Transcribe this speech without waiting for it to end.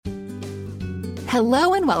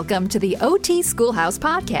Hello and welcome to the OT Schoolhouse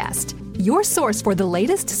Podcast, your source for the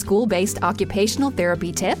latest school-based occupational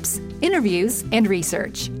therapy tips, interviews, and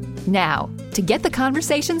research. Now, to get the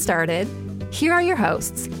conversation started, here are your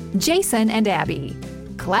hosts, Jason and Abby.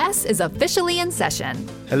 Class is officially in session.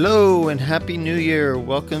 Hello and Happy New Year.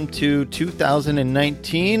 Welcome to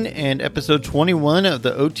 2019 and episode 21 of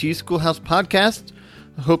the OT Schoolhouse Podcast.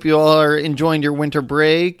 I hope you all are enjoying your winter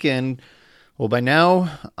break, and well, by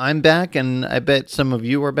now I'm back, and I bet some of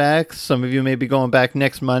you are back. Some of you may be going back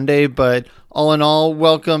next Monday, but all in all,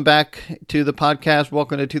 welcome back to the podcast.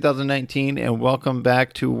 Welcome to 2019, and welcome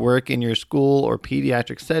back to work in your school or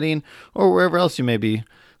pediatric setting or wherever else you may be.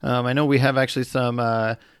 I know we have actually some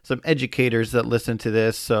educators that listen to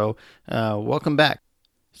this, so welcome back.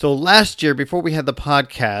 So last year, before we had the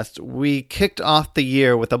podcast, we kicked off the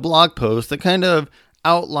year with a blog post that kind of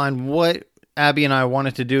outlined what Abby and I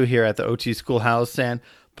wanted to do here at the OT Schoolhouse, and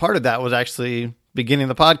part of that was actually beginning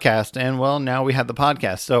the podcast, and well, now we have the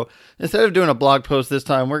podcast. So instead of doing a blog post this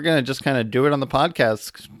time, we're going to just kind of do it on the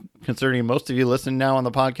podcast, considering most of you listen now on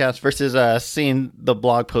the podcast versus seeing the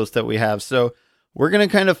blog post that we have. So we're going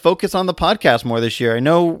to kind of focus on the podcast more this year. I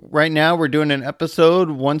know right now we're doing an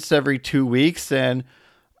episode once every 2 weeks, and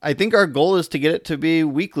I think our goal is to get it to be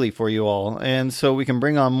weekly for you all. And so we can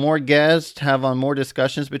bring on more guests, have on more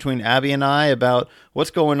discussions between Abby and I about what's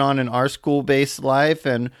going on in our school-based life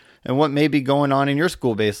and what may be going on in your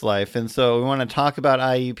school-based life. And so we want to talk about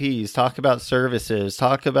IEPs, talk about services,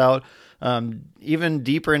 talk about even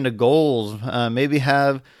deeper into goals, maybe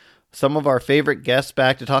have some of our favorite guests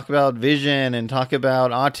back to talk about vision and talk about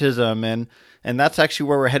autism. And that's actually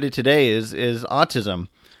where we're headed today is autism.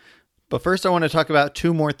 But first, I want to talk about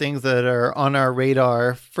two more things that are on our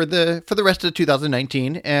radar for the rest of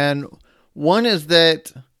 2019. And one is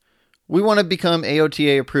that we want to become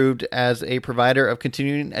AOTA approved as a provider of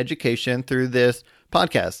continuing education through this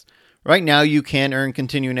podcast. Right now, you can earn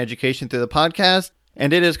continuing education through the podcast,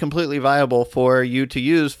 and it is completely viable for you to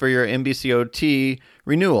use for your NBCOT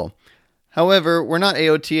renewal. However, we're not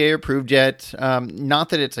AOTA approved yet. Not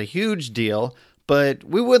that it's a huge deal, but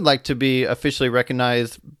we would like to be officially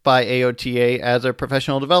recognized by AOTA as a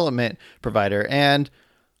professional development provider. And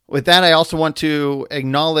with that, I also want to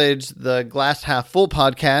acknowledge the Glass Half Full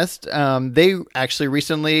podcast. They actually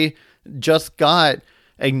recently just got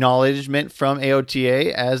acknowledgement from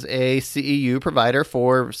AOTA as a CEU provider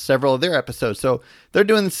for several of their episodes. So they're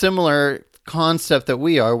doing similar concept that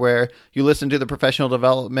we are, where you listen to the professional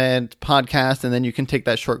development podcast and then you can take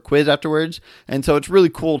that short quiz afterwards. And so it's really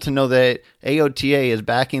cool to know that AOTA is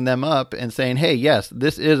backing them up and saying, hey, yes,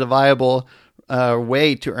 this is a viable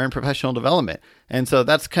way to earn professional development. And so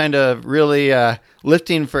that's kind of really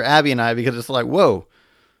lifting for Abby and I, because it's like, whoa,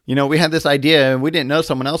 you know, we had this idea and we didn't know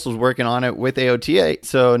someone else was working on it with AOTA.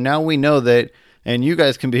 So now we know that, and you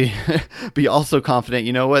guys can be be also confident,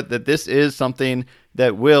 you know what, that this is something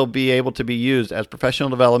that will be able to be used as professional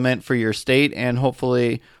development for your state, and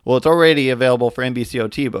hopefully, well, it's already available for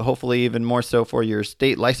NBCOT, but hopefully even more so for your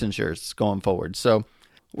state licensures going forward. So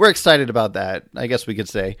we're excited about that, I guess we could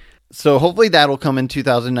say. So hopefully that'll come in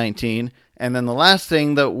 2019. And then the last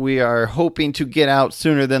thing that we are hoping to get out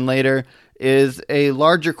sooner than later is a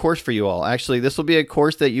larger course for you all. Actually, this will be a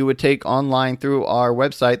course that you would take online through our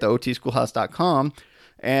website, theotschoolhouse.com.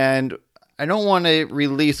 And I don't want to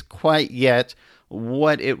release quite yet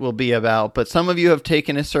what it will be about, but some of you have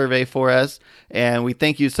taken a survey for us, and we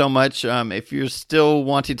thank you so much. If you're still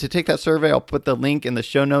wanting to take that survey, I'll put the link in the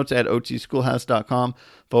show notes at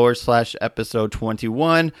otschoolhouse.com/episode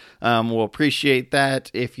 21. We'll appreciate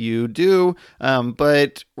that if you do,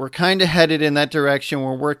 but we're kind of headed in that direction.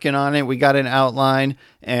 We're working on it. We got an outline,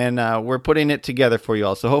 and we're putting it together for you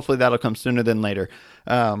all, so hopefully that'll come sooner than later.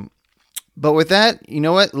 But with that, you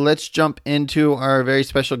know what? Let's jump into our very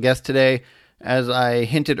special guest today. As I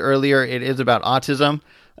hinted earlier, it is about autism,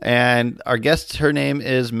 and our guest, her name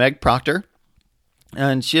is Meg Proctor,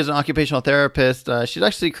 and she is an occupational therapist. She's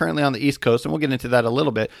actually currently on the East Coast, and we'll get into that a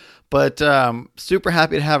little bit, but super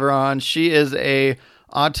happy to have her on. She is a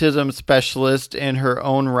autism specialist in her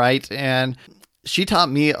own right, and she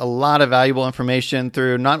taught me a lot of valuable information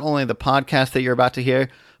through not only the podcast that you're about to hear,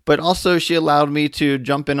 but also she allowed me to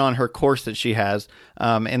jump in on her course that she has,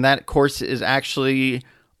 and that course is actually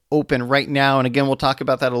open right now. And again, we'll talk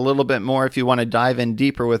about that a little bit more if you want to dive in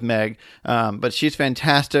deeper with Meg. But she's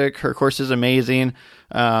fantastic. Her course is amazing.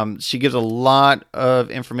 She gives a lot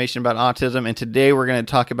of information about autism. And today we're going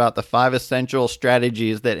to talk about the 5 essential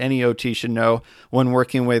strategies that any OT should know when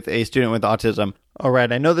working with a student with autism. All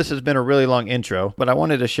right, I know this has been a really long intro, but I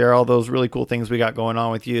wanted to share all those really cool things we got going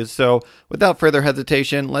on with you. So without further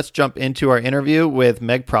hesitation, let's jump into our interview with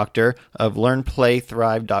Meg Proctor of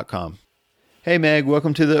LearnPlayThrive.com. Hey, Meg,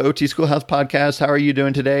 welcome to the OT Schoolhouse podcast. How are you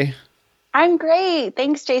doing today? I'm great.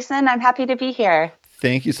 Thanks, Jason. I'm happy to be here.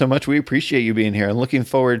 Thank you so much. We appreciate you being here. I'm looking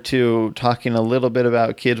forward to talking a little bit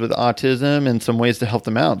about kids with autism and some ways to help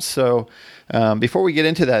them out. So before we get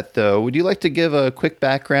into that, though, would you like to give a quick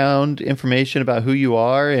background information about who you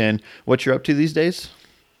are and what you're up to these days?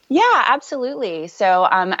 Yeah, absolutely. So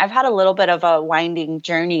I've had a little bit of a winding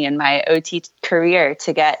journey in my OT career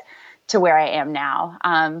to get to where I am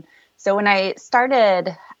now. So when I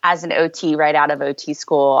started as an OT right out of OT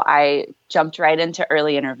school, I jumped right into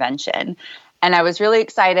early intervention. And I was really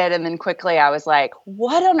excited. And then quickly I was like,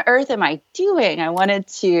 what on earth am I doing? I wanted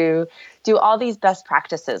to do all these best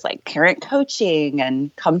practices like parent coaching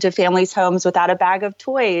and come to families' homes without a bag of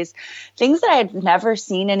toys, things that I had never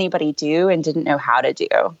seen anybody do and didn't know how to do.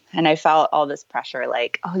 And I felt all this pressure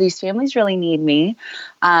like, oh, these families really need me.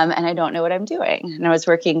 And I don't know what I'm doing. And I was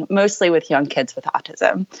working mostly with young kids with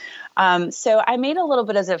autism. So I made a little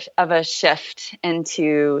bit of a shift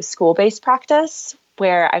into school-based practice,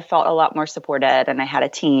 where I felt a lot more supported and I had a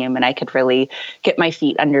team and I could really get my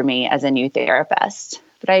feet under me as a new therapist.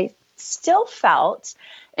 But I still felt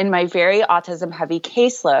in my very autism heavy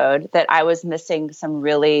caseload that I was missing some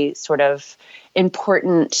really sort of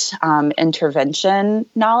important intervention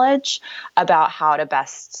knowledge about how to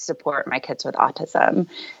best support my kids with autism.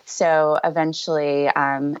 So eventually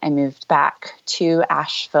I moved back to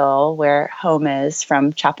Asheville, where home is,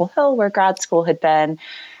 from Chapel Hill, where grad school had been.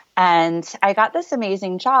 And I got this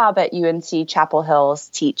amazing job at UNC Chapel Hill's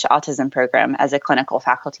Teach Autism program as a clinical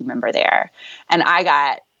faculty member there. And I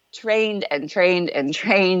got trained and mentored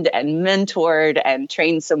and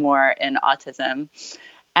trained some more in autism.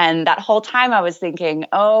 And that whole time I was thinking,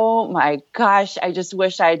 oh my gosh, I just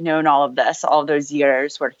wish I had known all of this, all of those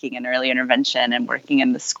years working in early intervention and working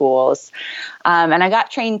in the schools. And I got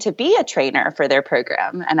trained to be a trainer for their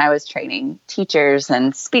program. And I was training teachers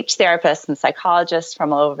and speech therapists and psychologists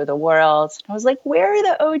from all over the world. And I was like, where are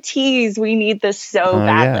the OTs? We need this so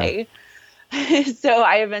badly. Yeah. So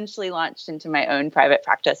I eventually launched into my own private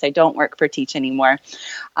practice. I don't work for Teach anymore.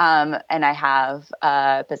 And I have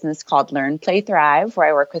a business called Learn, Play, Thrive, where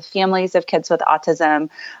I work with families of kids with autism.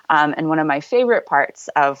 And one of my favorite parts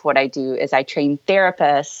of what I do is I train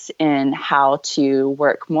therapists in how to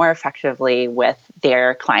work more effectively with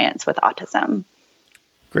their clients with autism.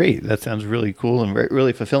 Great. That sounds really cool and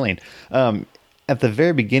really fulfilling. At the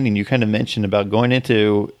very beginning, you kind of mentioned about going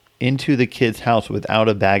into the kid's house without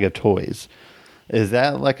a bag of toys. Is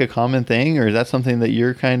that like a common thing, or is that something that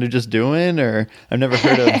you're kind of just doing? Or I've never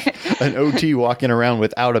heard of an OT walking around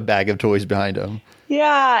without a bag of toys behind them.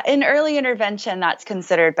 Yeah, in early intervention, that's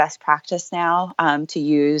considered best practice now, to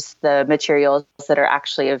use the materials that are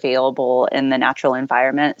actually available in the natural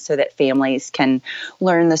environment so that families can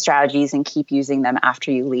learn the strategies and keep using them after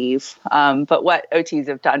you leave. But what OTs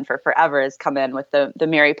have done for forever is come in with the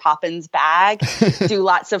Mary Poppins bag, do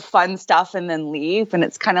lots of fun stuff, and then leave. And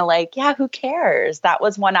it's kind of like, yeah, who cares? That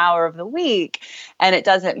was 1 hour of the week. And it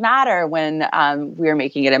doesn't matter when we're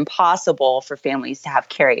making it impossible for families to have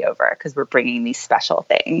carryover because we're bringing these special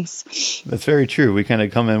things. That's very true. We kind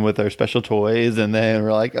of come in with our special toys and then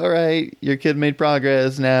we're like, all right, your kid made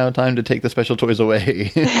progress. Now time to take the special toys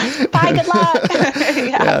away. Bye, good luck.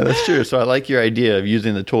 Yeah, that's true. So I like your idea of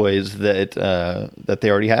using the toys that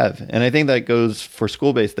they already have. And I think that goes for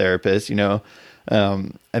school-based therapists.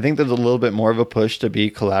 I think there's a little bit more of a push to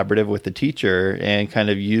be collaborative with the teacher and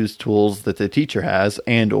kind of use tools that the teacher has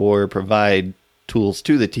and or provide tools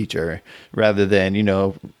to the teacher rather than,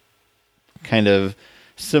 kind of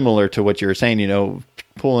similar to what you were saying,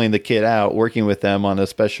 pulling the kid out, working with them on a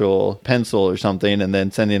special pencil or something, and then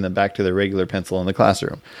sending them back to their regular pencil in the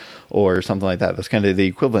classroom or something like that. That's kind of the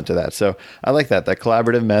equivalent to that. So I like that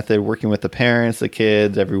collaborative method, working with the parents, the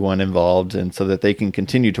kids, everyone involved, and so that they can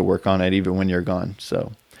continue to work on it even when you're gone.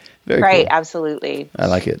 So very right. Cool. Absolutely. I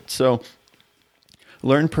like it. So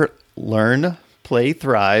Learn, Play,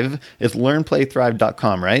 Thrive is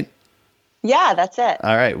learnplaythrive.com, right? Yeah, that's it.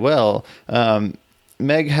 All right. Well,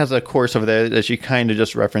 Meg has a course over there that she kind of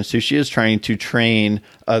just referenced to. She is trying to train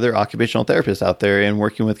other occupational therapists out there and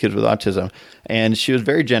working with kids with autism. And she was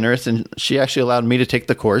very generous, and she actually allowed me to take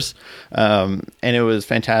the course. And it was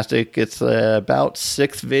fantastic. It's about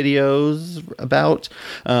 6 videos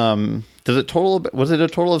was it a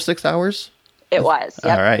total of 6 hours? It was.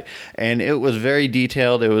 Yep. All right. And it was very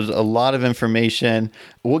detailed. It was a lot of information.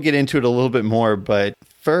 We'll get into it a little bit more, but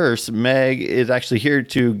first, Meg is actually here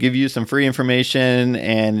to give you some free information,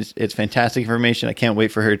 and it's fantastic information. I can't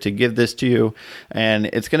wait for her to give this to you. And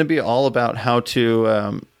it's going to be all about how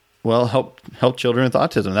to, help children with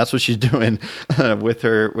autism. That's what she's doing with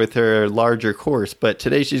her larger course. But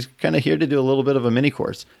today she's kind of here to do a little bit of a mini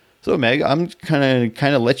course. So Meg, I'm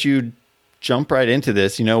kind of let you jump right into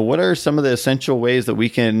this. What are some of the essential ways that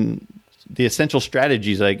the essential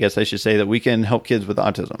strategies, I guess I should say, that we can help kids with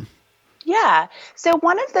autism? Yeah. So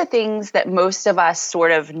one of the things that most of us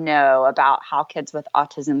sort of know about how kids with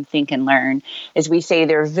autism think and learn is we say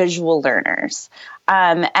they're visual learners.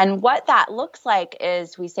 And what that looks like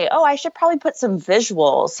is we say, I should probably put some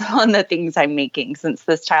visuals on the things I'm making since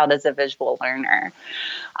this child is a visual learner.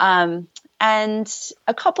 And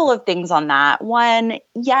a couple of things on that. One,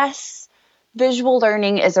 yes, visual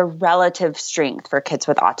learning is a relative strength for kids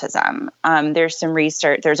with autism. There's some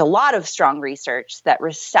research, there's a lot of strong research that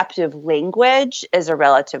receptive language is a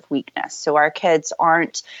relative weakness. So our kids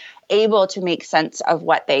aren't able to make sense of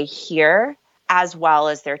what they hear as well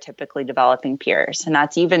as their typically developing peers. And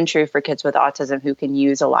that's even true for kids with autism who can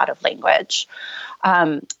use a lot of language.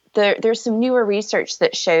 There's some newer research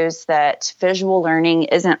that shows that visual learning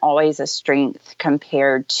isn't always a strength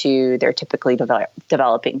compared to their typically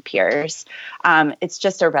developing peers. It's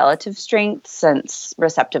just a relative strength since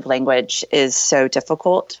receptive language is so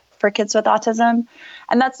difficult for kids with autism.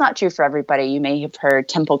 And that's not true for everybody. You may have heard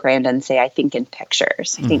Temple Grandin say, I think in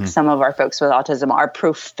pictures. I think some of our folks with autism are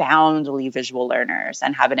profoundly visual learners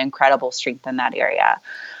and have an incredible strength in that area.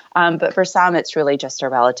 But for some, it's really just a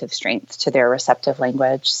relative strength to their receptive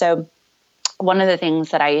language. So one of the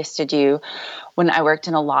things that I used to do when I worked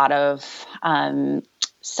in a lot of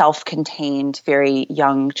self-contained, very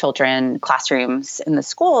young children classrooms in the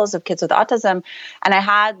schools of kids with autism, and I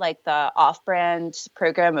had like the off-brand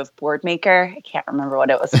program of Boardmaker. I can't remember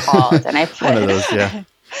what it was called. And I put, one of those, yeah.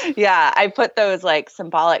 Yeah, I put those like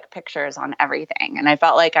symbolic pictures on everything. And I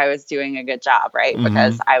felt like I was doing a good job, right?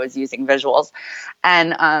 Because I was using visuals.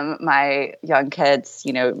 And my young kids,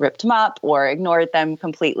 ripped them up or ignored them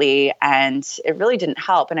completely. And it really didn't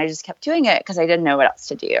help. And I just kept doing it because I didn't know what else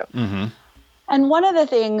to do. And one of the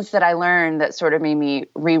things that I learned that sort of made me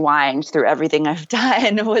rewind through everything I've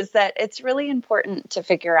done was that it's really important to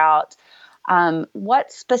figure out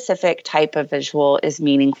what specific type of visual is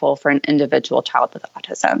meaningful for an individual child with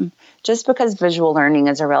autism. Just because visual learning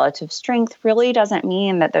is a relative strength really doesn't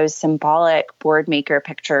mean that those symbolic Boardmaker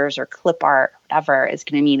pictures or clip art, whatever, is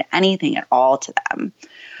going to mean anything at all to them.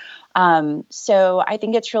 So I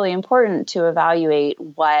think it's really important to evaluate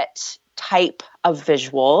what type of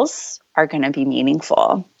visuals are going to be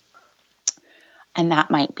meaningful. And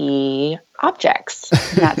that might be objects.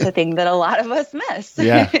 And that's the thing that a lot of us miss.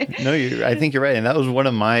 Yeah, no, I think you're right. And that was one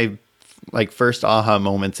of my first aha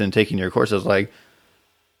moments in taking your course. I was like,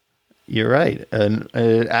 you're right. An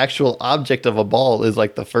actual object of a ball is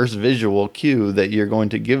like the first visual cue that you're going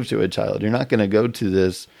to give to a child. You're not going to go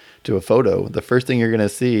to a photo. The first thing you're going to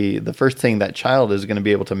see, the first thing that child is going to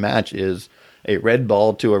be able to match is a red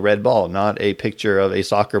ball to a red ball, not a picture of a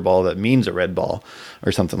soccer ball that means a red ball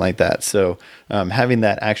or something like that. So having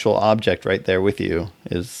that actual object right there with you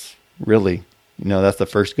is really, that's the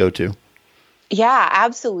first go-to. Yeah,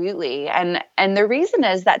 absolutely. And the reason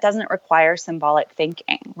is that doesn't require symbolic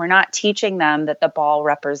thinking. We're not teaching them that the ball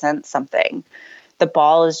represents something. The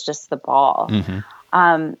ball is just the ball.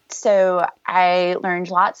 So I learned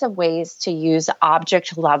lots of ways to use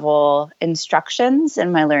object level instructions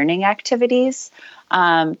in my learning activities,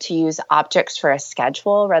 to use objects for a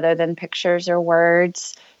schedule rather than pictures or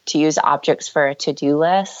words, to use objects for a to-do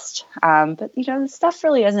list. But, the stuff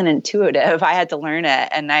really isn't intuitive. I had to learn it,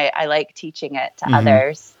 and I like teaching it to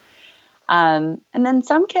others. And then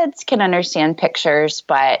some kids can understand pictures,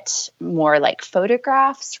 but more like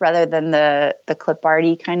photographs rather than the clip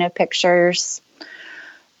arty kind of pictures.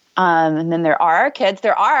 And then there are kids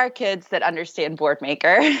that understand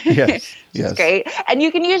Boardmaker. Yes, It's great. And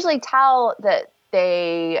you can usually tell that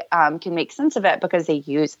they can make sense of it because they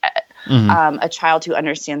use it. A child who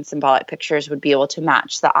understands symbolic pictures would be able to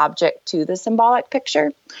match the object to the symbolic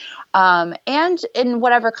picture. And in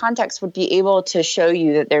whatever context would be able to show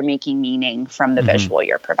you that they're making meaning from the visual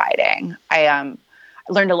you're providing.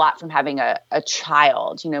 learned a lot from having a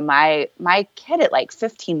child. My kid at like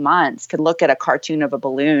 15 months could look at a cartoon of a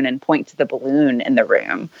balloon and point to the balloon in the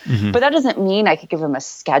room. But that doesn't mean I could give him a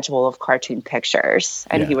schedule of cartoon pictures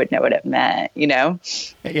and he would know what it meant, Yeah,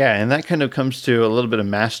 and that kind of comes to a little bit of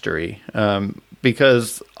mastery,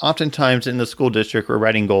 because oftentimes in the school district we're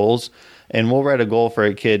writing goals, and we'll write a goal for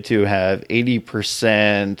a kid to have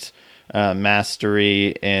 80% mastery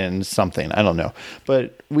in something. I don't know.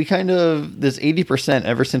 But we kind of, this 80%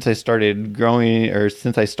 ever since I started growing, or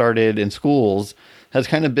since I started in schools, has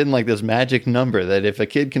kind of been like this magic number that if a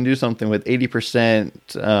kid can do something with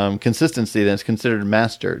 80% consistency, then it's considered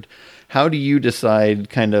mastered. How do you decide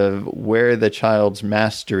kind of where the child's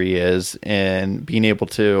mastery is in being able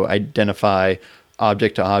to identify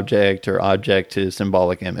object to object or object to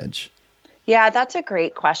symbolic image? Yeah, that's a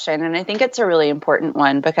great question. And I think it's a really important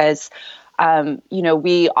one because,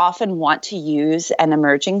 we often want to use an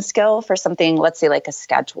emerging skill for something, let's say like a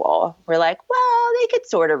schedule. We're like, well, they could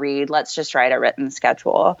sort of read. Let's just write a written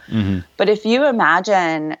schedule. But if you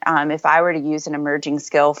imagine, if I were to use an emerging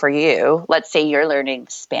skill for you, let's say you're learning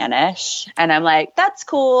Spanish, and I'm like, that's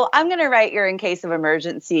cool. I'm going to write your in case of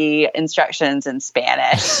emergency instructions in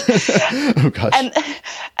Spanish. Oh, gosh.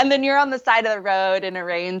 And then you're on the side of the road in a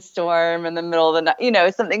rainstorm in the middle of the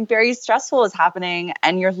night, something very stressful is happening,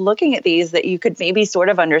 and you're looking at these that you could maybe sort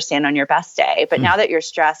of understand on your best day. But now that you're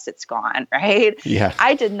stressed, it's gone, right? Yeah.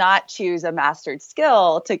 I did not choose a mastered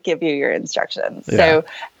skill to give you your instructions. Yeah. So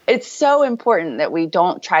it's so important that we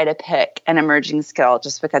don't try to pick an emerging skill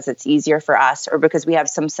just because it's easier for us or because we have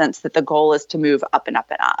some sense that the goal is to move up and up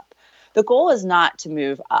and up. The goal is not to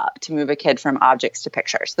move up, to move a kid from objects to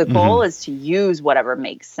pictures. The goal is to use whatever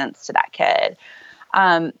makes sense to that kid.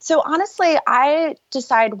 So honestly, I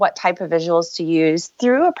decide what type of visuals to use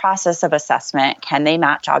through a process of assessment. Can they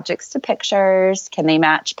match objects to pictures? Can they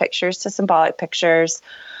match pictures to symbolic pictures?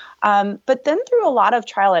 But then through a lot of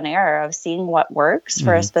trial and error of seeing what works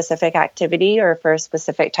for a specific activity or for a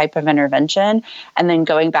specific type of intervention, and then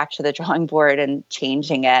going back to the drawing board and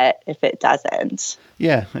changing it if it doesn't.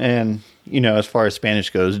 Yeah, and as far as Spanish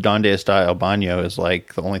goes, Donde está el baño is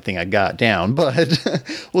like the only thing I got down, but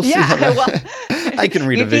we'll see how that... I can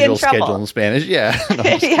read a visual schedule in Spanish. Yeah. No,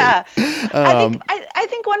 yeah. I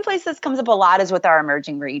think one place this comes up a lot is with our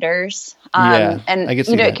emerging readers. And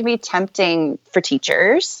it can be tempting for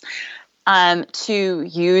teachers to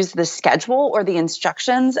use the schedule or the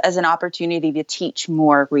instructions as an opportunity to teach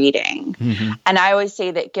more reading. And I always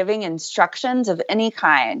say that giving instructions of any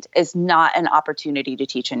kind is not an opportunity to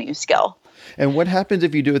teach a new skill. And what happens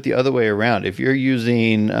if you do it the other way around? If you're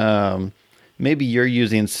using, maybe you're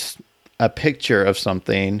using a picture of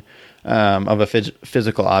something, of a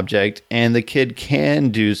physical object, and the kid can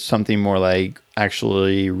do something more like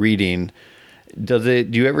actually reading. Do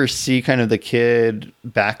you ever see kind of the kid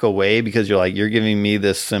back away because you're giving me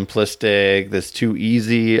this simplistic, this too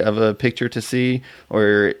easy of a picture to see?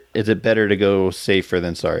 Or is it better to go safer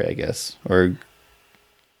than sorry, I guess?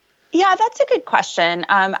 Yeah, that's a good question.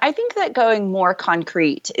 I think that going more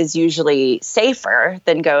concrete is usually safer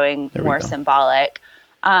than going more symbolic.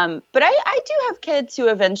 But I do have kids who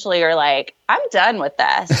eventually are like, I'm done with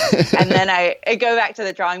this. And then I go back to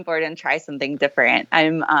the drawing board and try something different.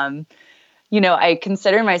 I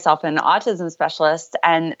consider myself an autism specialist,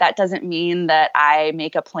 and that doesn't mean that I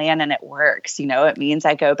make a plan and it works. It means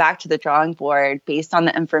I go back to the drawing board based on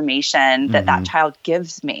the information that child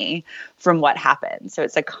gives me from what happened. So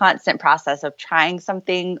it's a constant process of trying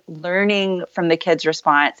something, learning from the kid's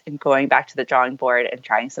response, and going back to the drawing board and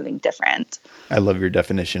trying something different. I love your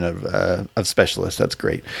definition of specialist. That's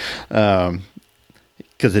great.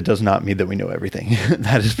 Because it does not mean that we know everything.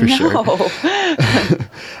 That is for sure.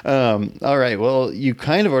 All right. Well, you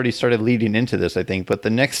kind of already started leading into this, I think. But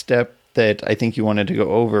the next step that I think you wanted to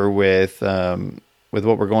go over with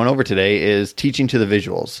what we're going over today is teaching to the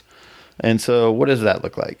visuals. And so what does that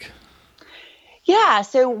look like? Yeah.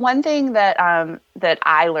 So one thing that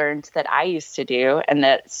I learned that I used to do and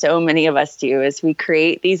that so many of us do is we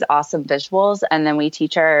create these awesome visuals and then we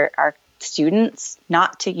teach our students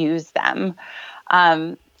not to use them.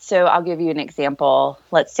 So I'll give you an example.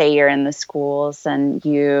 Let's say you're in the schools and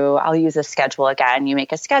I'll use a schedule again. You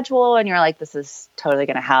make a schedule and you're like, this is totally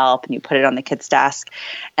going to help. And you put it on the kid's desk.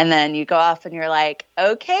 And then you go off and you're like,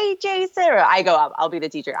 okay, Jason, or I go up, I'll be the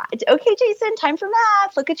teacher. Okay, Jason, time for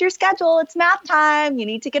math. Look at your schedule. It's math time. You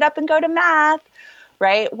need to get up and go to math,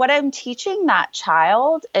 right? What I'm teaching that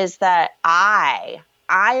child is that I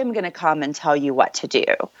I am going to come and tell you what to do.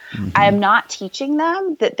 I am not teaching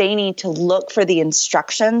them that they need to look for the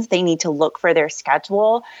instructions. They need to look for their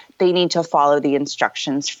schedule. They need to follow the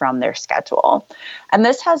instructions from their schedule. And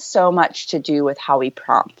this has so much to do with how we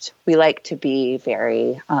prompt. We like to be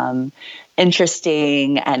very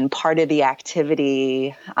interesting and part of the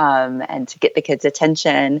activity and to get the kids'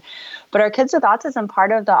 attention. But our kids with autism,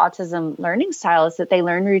 part of the autism learning style is that they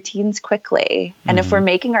learn routines quickly. And if we're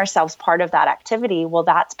making ourselves part of that activity, well,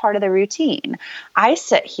 that's part of the routine. I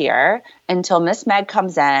sit here until Miss Meg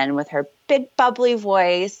comes in with her big bubbly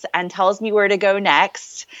voice and tells me where to go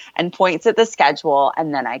next and points at the schedule,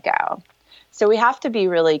 and then I go. So we have to be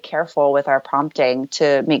really careful with our prompting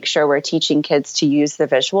to make sure we're teaching kids to use the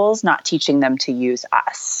visuals, not teaching them to use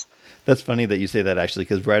us. That's funny that you say that, actually,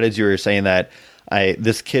 because right as you were saying that,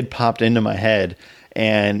 this kid popped into my head,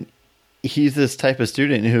 and he's this type of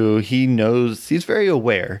student who he knows, he's very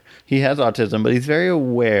aware. He has autism, but he's very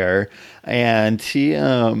aware. And he,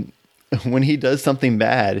 when he does something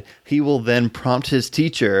bad, he will then prompt his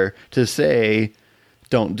teacher to say,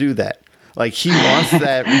 don't do that. Like, he wants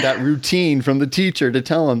that routine from the teacher to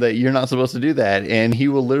tell him that you're not supposed to do that. And he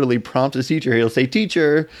will literally prompt his teacher. He'll say,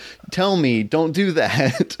 teacher, tell me, don't do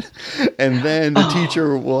that. And then the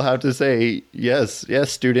teacher will have to say, yes,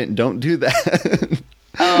 student, don't do that.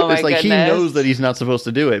 Oh my It's like goodness. he knows that he's not supposed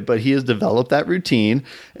to do it, but he has developed that routine.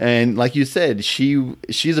 And like you said,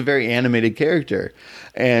 she's a very animated character.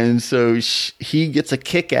 And so he gets a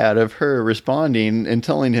kick out of her responding and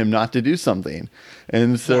telling him not to do something.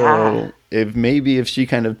 And so if she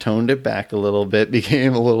kind of toned it back a little bit,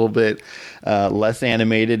 became a little bit less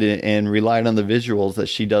animated and relied on the visuals that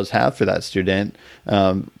she does have for that student,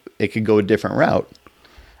 it could go a different route.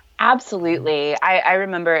 Absolutely. I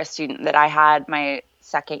remember a student that I had my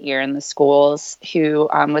second year in the schools who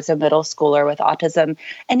was a middle schooler with autism,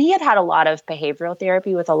 and he had a lot of behavioral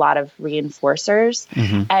therapy with a lot of reinforcers.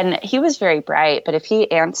 And he was very bright, but if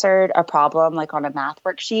he answered a problem like on a math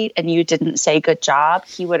worksheet and you didn't say good job,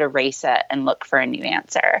 he would erase it and look for a new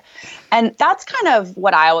answer. And that's kind of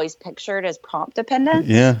what I always pictured as prompt dependence,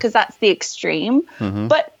 because that's the extreme.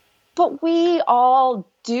 But we all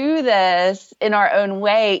do this in our own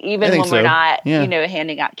way, even when we're not,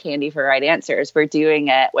 handing out candy for right answers. We're doing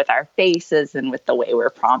it with our faces and with the way we're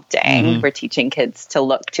prompting. We're teaching kids to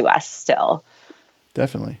look to us still.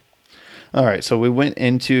 Definitely. All right. So we went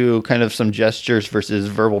into kind of some gestures versus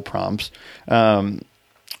verbal prompts. One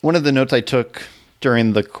of the notes I took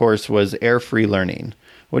during the course was air-free learning.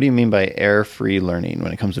 What do you mean by air-free learning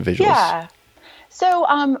when it comes to visuals? Yeah.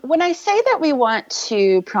 So when I say that we want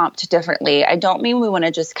to prompt differently, I don't mean we want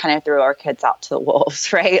to just kind of throw our kids out to the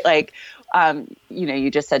wolves, right? Like,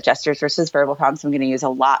 you just said gestures versus verbal prompts. I'm going to use a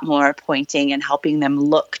lot more pointing and helping them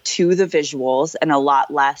look to the visuals and a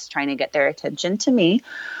lot less trying to get their attention to me.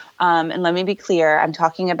 And let me be clear, I'm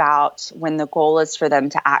talking about when the goal is for them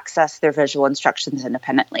to access their visual instructions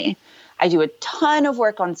independently. I do a ton of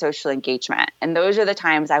work on social engagement, and those are the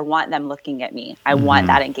times I want them looking at me. I want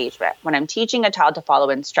that engagement. When I'm teaching a child to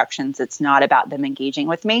follow instructions, it's not about them engaging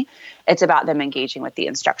with me. It's about them engaging with the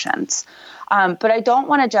instructions. But I don't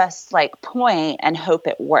want to just like point and hope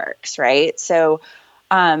it works, right? So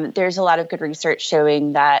there's a lot of good research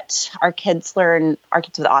showing that our kids with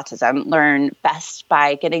autism learn best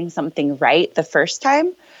by getting something right the first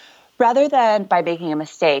time, rather than by making a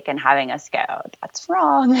mistake and having us go, that's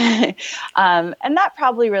wrong. And that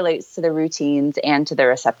probably relates to the routines and to the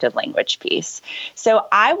receptive language piece. So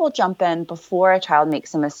I will jump in before a child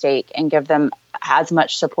makes a mistake and give them as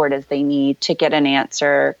much support as they need to get an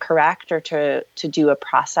answer correct or to do a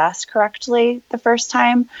process correctly the first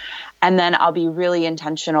time. And then I'll be really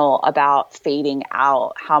intentional about fading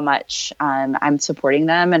out how much I'm supporting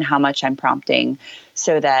them and how much I'm prompting,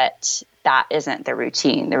 so that isn't the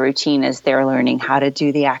routine. The routine is they're learning how to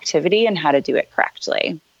do the activity and how to do it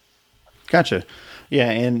correctly. Gotcha. Yeah.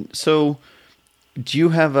 And so do you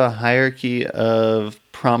have a hierarchy of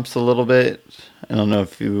prompts a little bit? I don't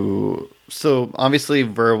know so obviously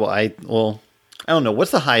verbal, I don't know.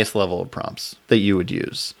 What's the highest level of prompts that you would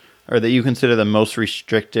use, or that you consider the most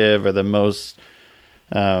restrictive or the most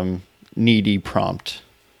needy prompt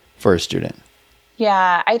for a student?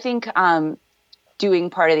 Yeah, I think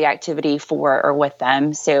doing part of the activity for or with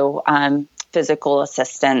them. So physical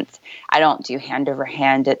assistance. I don't do hand over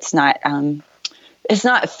hand. It's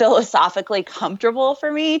not philosophically comfortable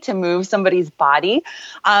for me to move somebody's body.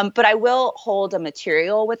 But I will hold a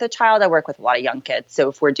material with a child. I work with a lot of young kids. So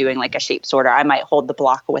if we're doing like a shape sorter, I might hold the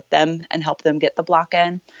block with them and help them get the block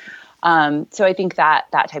in. So I think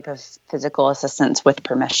that type of physical assistance with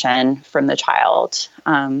permission from the child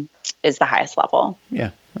is the highest level.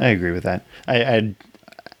 Yeah, I agree with that.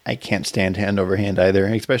 I can't stand hand over hand either,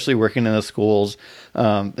 especially working in the schools.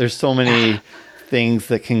 There's so many things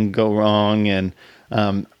that can go wrong. And,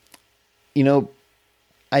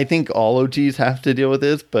 I think all OTs have to deal with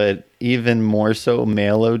this, but even more so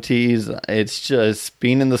male OTs. It's just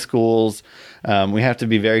being in the schools. We have to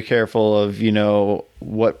be very careful of,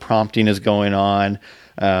 what prompting is going on.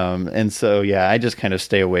 And so, I just kind of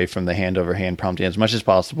stay away from the hand over hand prompting as much as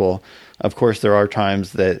possible. Of course, there are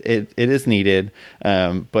times that it is needed,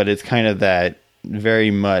 but it's kind of that very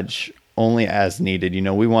much only as needed.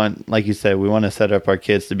 We want, like you said, we want to set up our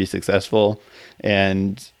kids to be successful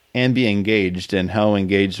and be engaged. And how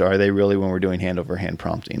engaged are they really when we're doing hand over hand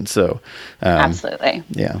prompting? So, absolutely.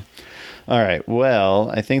 Yeah. All right.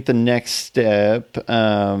 Well, I think the next step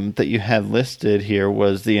that you had listed here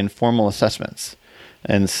was the informal assessments.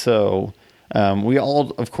 And so we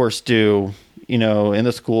all, of course, do, in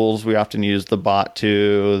the schools, we often use the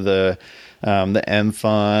BOT2, the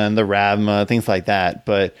MFUN, the RAVMA, things like that.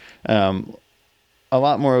 But a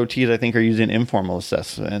lot more OTs, I think, are using informal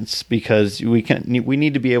assessments because we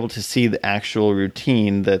need to be able to see the actual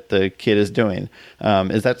routine that the kid is doing.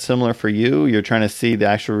 Is that similar for you? You're trying to see the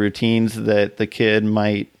actual routines that the kid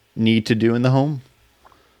might need to do in the home?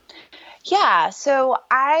 Yeah. So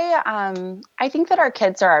I think that our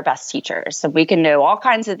kids are our best teachers. So we can know all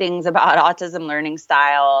kinds of things about autism learning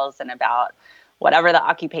styles and about whatever the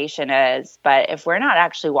occupation is. But if we're not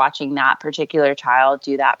actually watching that particular child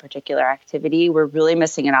do that particular activity, we're really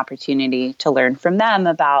missing an opportunity to learn from them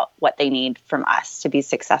about what they need from us to be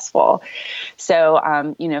successful. So,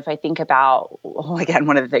 if I think about, again,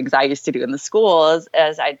 one of the things I used to do in the schools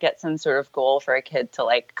is I'd get some sort of goal for a kid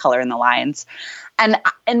to color in the lines. And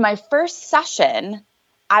in my first session,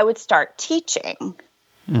 I would start teaching.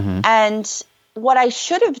 Mm-hmm. And what I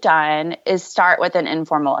should have done is start with an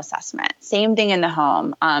informal assessment. Same thing in the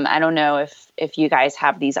home. I don't know if you guys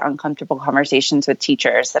have these uncomfortable conversations with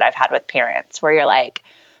teachers that I've had with parents where you're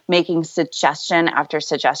making suggestion after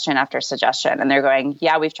suggestion after suggestion. And they're going,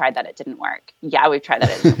 yeah, we've tried that. It didn't work. Yeah, we've tried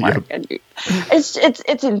that. It didn't work. And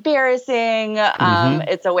it's embarrassing.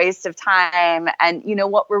 It's a waste of time. And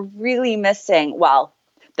what we're really missing, well,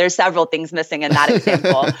 there's several things missing in that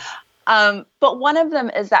example. But one of them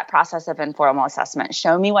is that process of informal assessment.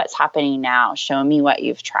 Show me what's happening now. Show me what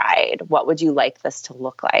you've tried. What would you like this to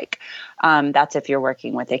look like? That's if you're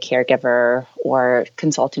working with a caregiver or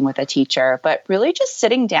consulting with a teacher, but really just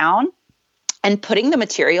sitting down and putting the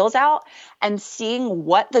materials out and seeing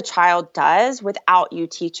what the child does without you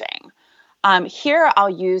teaching. Here, I'll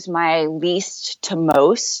use my least to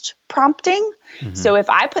most prompting. Mm-hmm. So if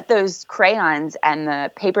I put those crayons and the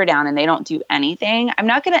paper down and they don't do anything, I'm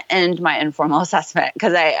not going to end my informal assessment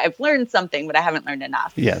because I've learned something, but I haven't learned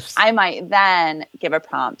enough. Yes. I might then give a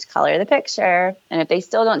prompt, color the picture. And if they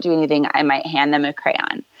still don't do anything, I might hand them a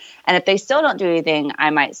crayon. And if they still don't do anything, I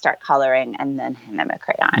might start coloring and then hand them a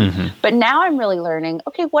crayon. Mm-hmm. But now I'm really learning,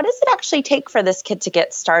 okay, what does it actually take for this kid to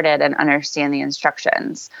get started and understand the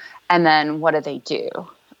instructions? And then what do they do?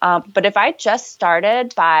 But if I just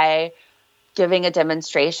started by giving a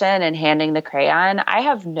demonstration and handing the crayon, I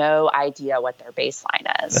have no idea what their baseline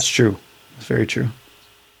is. That's true. That's very true.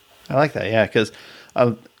 I like that. Yeah. Because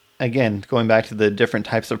again, going back to the different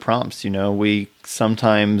types of prompts, we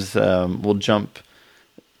sometimes will jump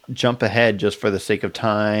ahead just for the sake of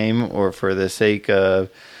time or for the sake of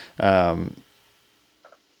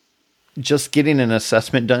just getting an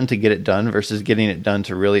assessment done to get it done versus getting it done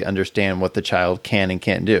to really understand what the child can and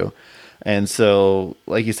can't do. And so,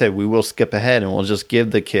 like you said, we will skip ahead and we'll just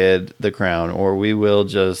give the kid the crown, or we will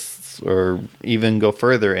just, or even go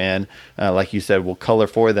further and, like you said, we'll color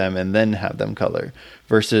for them and then have them color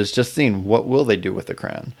versus just seeing what will they do with the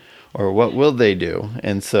crown or what will they do.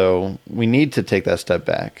 And so we need to take that step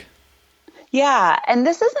back. Yeah. And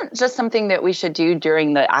this isn't just something that we should do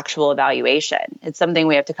during the actual evaluation. It's something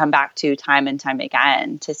we have to come back to time and time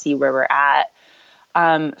again to see where we're at.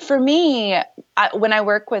 For me, when I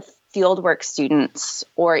work with fieldwork students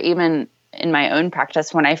or even in my own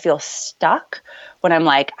practice, when I feel stuck, when I'm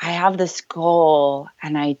like, I have this goal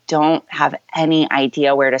and I don't have any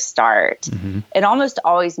idea where to start, it almost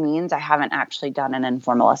always means I haven't actually done an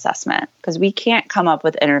informal assessment because we can't come up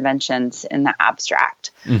with interventions in the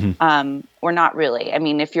abstract. Or not really. I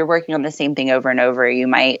mean, if you're working on the same thing over and over, you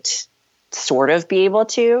might sort of be able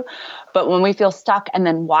to. But when we feel stuck and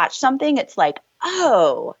then watch something, it's like,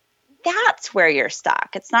 oh, that's where you're stuck.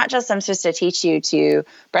 It's not just I'm supposed to teach you to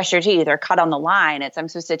brush your teeth or cut on the line. It's I'm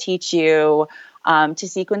supposed to teach you to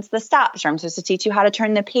sequence the steps, or I'm supposed to teach you how to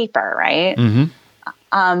turn the paper, right?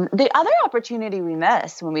 The other opportunity we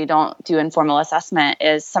miss when we don't do informal assessment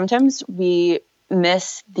is sometimes we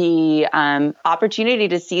miss the opportunity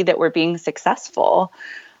to see that we're being successful.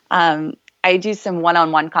 I do some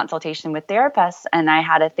one-on-one consultation with therapists, and I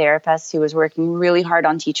had a therapist who was working really hard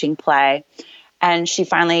on teaching play. And she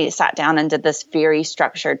finally sat down and did this very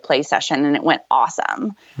structured play session, and it went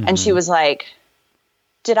awesome. And she was like,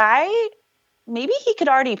 maybe he could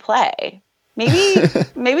already play. Maybe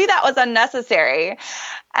that was unnecessary.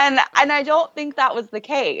 And I don't think that was the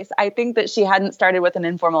case. I think that she hadn't started with an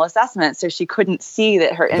informal assessment, so she couldn't see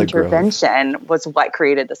that her intervention was what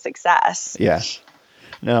created the success. Yeah.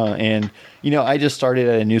 No, and, I just started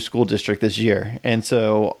at a new school district this year. And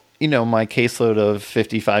so, my caseload of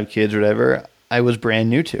 55 kids or whatever, I was brand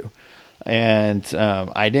new to. And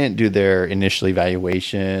I didn't do their initial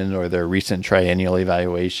evaluation or their recent triennial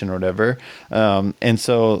evaluation or whatever. And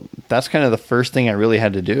so that's kind of the first thing I really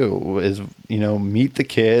had to do is, meet the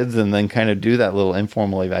kids and then kind of do that little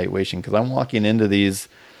informal evaluation. Because I'm walking into these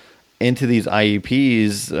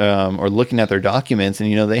IEPs or looking at their documents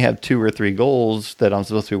and, they have 2 or 3 goals that I'm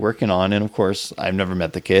supposed to be working on. And of course, I've never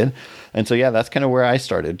met the kid. And so, that's kind of where I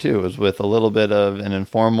started too, was with a little bit of an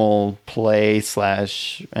informal play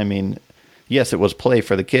yes, it was play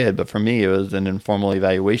for the kid, but for me, it was an informal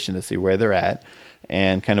evaluation to see where they're at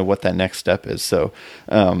and kind of what that next step is. So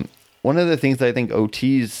one of the things that I think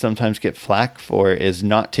OTs sometimes get flack for is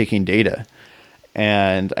not taking data.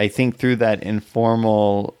 And I think through that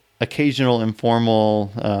occasional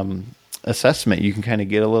informal assessment, you can kind of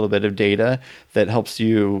get a little bit of data that helps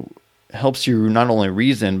you not only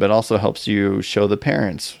reason, but also helps you show the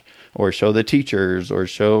parents or show the teachers or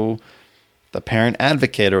show the parent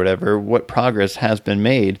advocate or whatever, what progress has been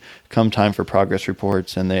made come time for progress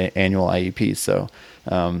reports and the annual IEPs. So,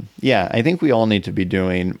 I think we all need to be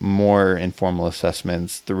doing more informal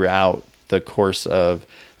assessments throughout the course of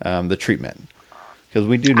the treatment, because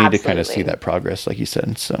we do need to kind of see that progress, like you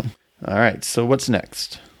said. So, all right. So what's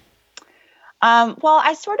next? Well,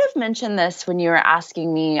 I sort of mentioned this when you were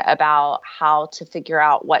asking me about how to figure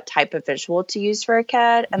out what type of visual to use for a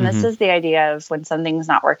kid. And this is the idea of when something's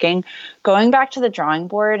not working, going back to the drawing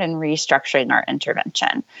board and restructuring our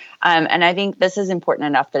intervention. And I think this is important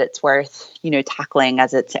enough that it's worth, tackling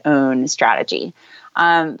as its own strategy.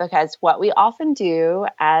 Because what we often do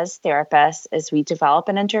as therapists is we develop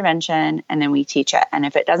an intervention and then we teach it. And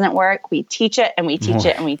if it doesn't work, we teach it and we teach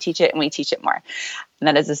it and we teach it and we teach it more. And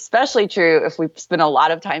that is especially true if we spend a lot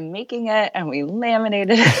of time making it and we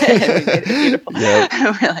laminated it and we made it beautiful.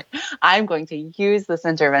 And we're like, I'm going to use this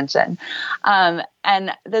intervention.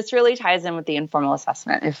 And this really ties in with the informal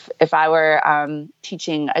assessment. If I were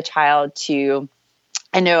teaching a child to,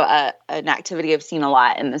 I know an activity I've seen a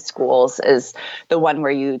lot in the schools is the one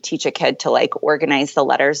where you teach a kid to organize the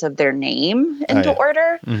letters of their name into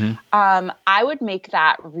order. I would make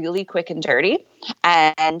that really quick and dirty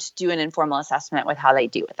and do an informal assessment with how they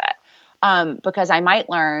do with it. Because I might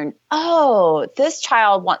learn, this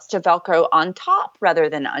child wants to Velcro on top rather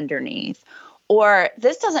than underneath. Or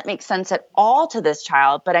this doesn't make sense at all to this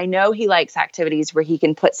child, but I know he likes activities where he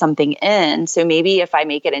can put something in. So maybe if I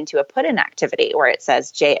make it into a put-in activity where it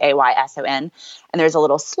says JAYSON and there's a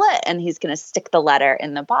little slit and he's going to stick the letter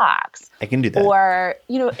in the box. I can do that. Or,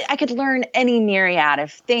 I could learn any myriad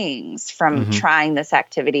of things from trying this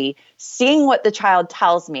activity, seeing what the child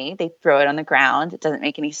tells me. They throw it on the ground. It doesn't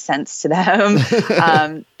make any sense to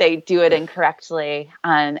them. They do it incorrectly.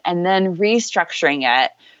 And then restructuring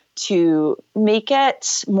it to make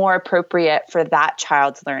it more appropriate for that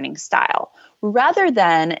child's learning style, rather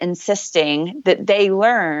than insisting that they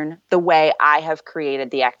learn the way I have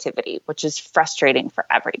created the activity, which is frustrating for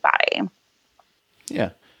everybody. Yeah.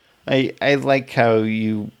 I like how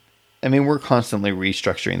we're constantly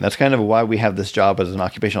restructuring. That's kind of why we have this job as an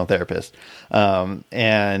occupational therapist.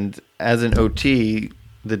 And as an OT,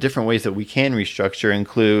 the different ways that we can restructure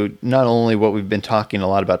include not only what we've been talking a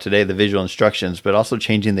lot about today, the visual instructions, but also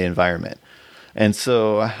changing the environment. And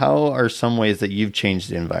so how are some ways that you've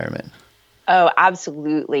changed the environment? Oh,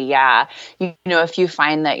 absolutely. Yeah. If you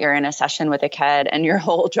find that you're in a session with a kid and your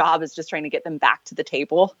whole job is just trying to get them back to the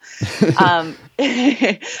table. I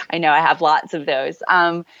know I have lots of those.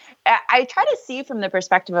 I try to see from the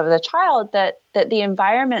perspective of the child that the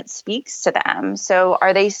environment speaks to them. So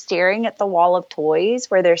are they staring at the wall of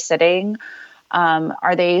toys where they're sitting?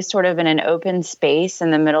 Are they sort of in an open space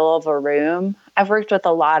in the middle of a room? I've worked with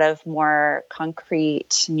a lot of more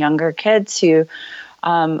concrete younger kids who,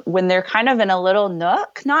 when they're kind of in a little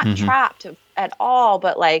nook, not trapped, at all,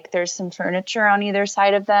 but like there's some furniture on either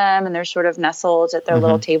side of them and they're sort of nestled at their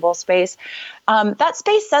little table space. That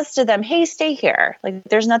space says to them, hey, stay here. Like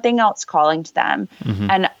there's nothing else calling to them.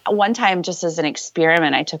 And one time, just as an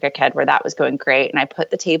experiment, I took a kid where that was going great and I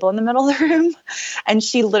put the table in the middle of the room and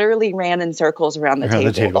she literally ran in circles around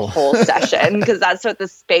the table the whole session because that's what the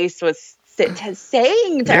space was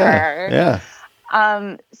saying to her. Yeah.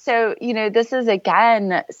 So, this is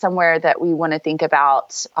again, somewhere that we want to think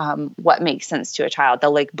about, what makes sense to a child. The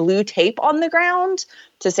like blue tape on the ground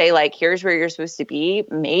to say like, here's where you're supposed to be,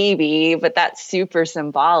 maybe, but that's super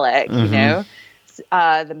symbolic,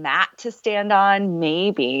 the mat to stand on,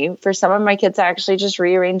 maybe. For some of my kids, I actually just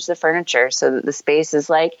rearrange the furniture so that the space is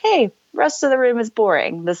like, hey, rest of the room is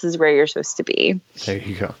boring. This is where you're supposed to be. There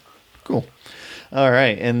you go. Cool. All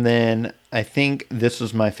right. And then I think this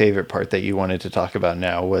was my favorite part that you wanted to talk about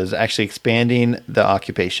now was actually expanding the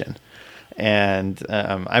occupation. And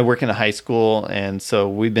I work in a high school, and so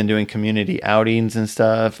we've been doing community outings and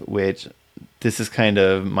stuff, which this is kind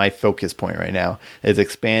of my focus point right now, is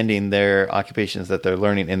expanding their occupations that they're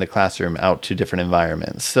learning in the classroom out to different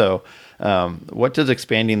environments. So what does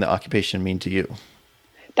expanding the occupation mean to you?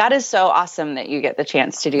 That is so awesome that you get the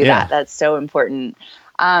chance to do that. That's so important.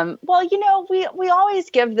 Well, we always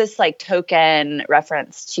give this like token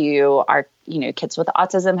reference to our, kids with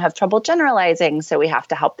autism have trouble generalizing. So we have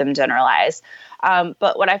to help them generalize.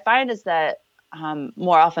 But what I find is that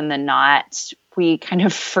more often than not, we kind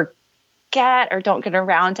of forget or don't get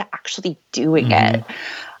around to actually doing it.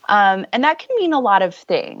 And that can mean a lot of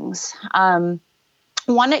things.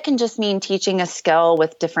 One, it can just mean teaching a skill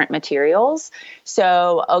with different materials.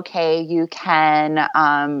 So, okay, you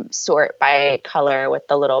can sort by color with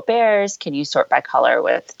the little bears. Can you sort by color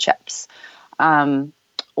with chips?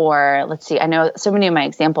 Or let's see, I know so many of my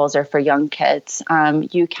examples are for young kids.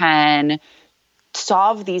 You can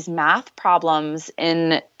solve these math problems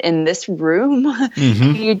in this room.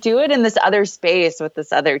 You do it in this other space with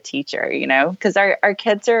this other teacher, because our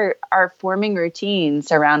kids are forming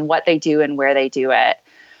routines around what they do and where they do it.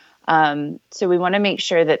 So we want to make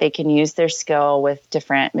sure that they can use their skill with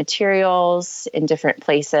different materials in different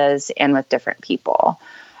places and with different people.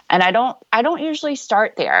 And I don't usually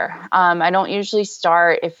start there. I don't usually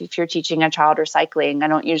start if you're teaching a child recycling. I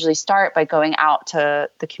don't usually start by going out to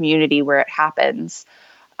the community where it happens.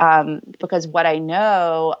 Because what I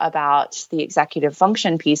know about the executive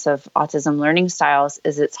function piece of autism learning styles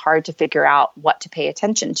is it's hard to figure out what to pay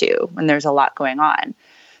attention to when there's a lot going on.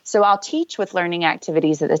 So I'll teach with learning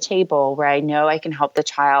activities at the table where I know I can help the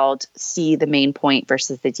child see the main point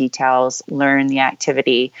versus the details, learn the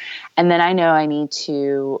activity. And then I know I need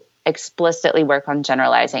to explicitly work on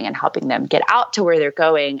generalizing and helping them get out to where they're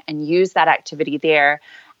going and use that activity there.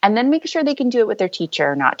 And then make sure they can do it with their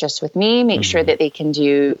teacher, not just with me. Make sure that they can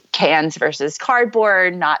do cans versus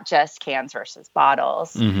cardboard, not just cans versus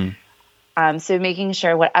bottles. So making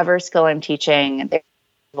sure whatever skill I'm teaching, they're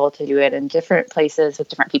able to do it in different places with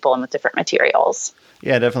different people and with different materials.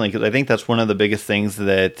 Yeah, definitely. Because I think that's one of the biggest things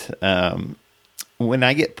that when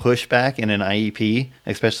I get pushback in an IEP,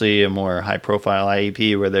 especially a more high-profile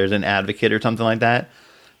IEP where there's an advocate or something like that,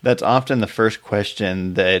 that's often the first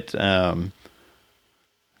question that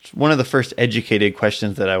one of the first educated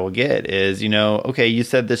questions that I will get is, okay, you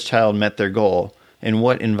said this child met their goal. In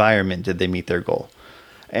what environment did they meet their goal?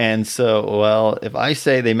 And so, well, if I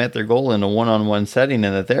say they met their goal in a one-on-one setting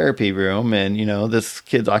in the therapy room and, this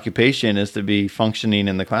kid's occupation is to be functioning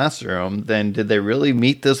in the classroom, then did they really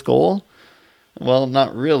meet this goal? Well,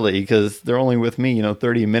 not really, because they're only with me,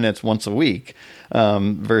 30 minutes once a week,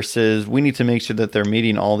 versus we need to make sure that they're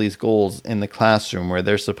meeting all these goals in the classroom where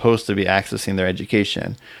they're supposed to be accessing their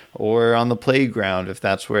education, or on the playground if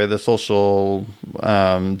that's where the social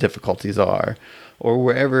difficulties are, or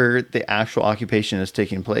wherever the actual occupation is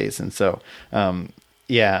taking place. And so,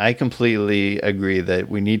 I completely agree that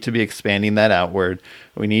we need to be expanding that outward.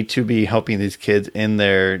 We need to be helping these kids in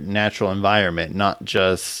their natural environment, not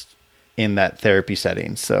just in that therapy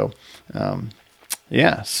setting. So,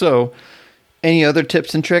 So any other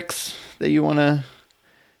tips and tricks that you want to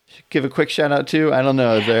give a quick shout out to? I don't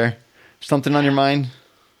know. Is there something on your mind?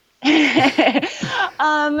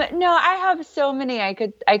 No, I have so many. I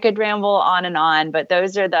could ramble on and on, but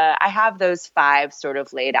I have those 5 sort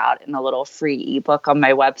of laid out in a little free ebook on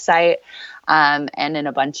my website, and in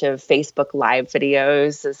a bunch of Facebook Live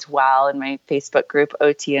videos as well in my Facebook group,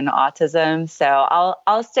 OT and Autism. So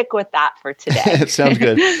I'll stick with that for today. Sounds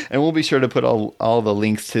good. And we'll be sure to put all the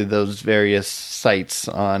links to those various sites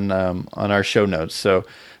on our show notes. So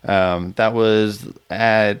that was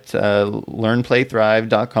at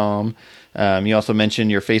learnplaythrive.com. You also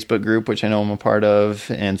mentioned your Facebook group, which I know I'm a part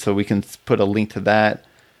of, and so we can put a link to that.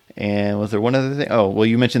 And was there one other thing? Oh, well,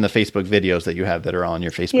 you mentioned the Facebook videos that you have that are on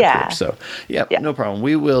your Facebook group. So, yeah, no problem.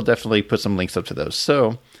 We will definitely put some links up to those.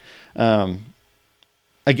 So,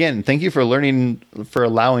 again, thank you for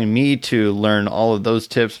allowing me to learn all of those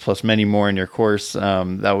tips plus many more in your course.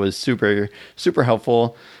 That was super, super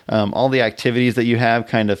helpful. All the activities that you have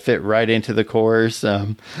kind of fit right into the course.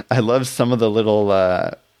 I love some of the little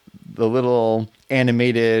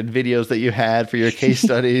animated videos that you had for your case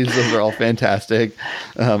studies. Those are all fantastic.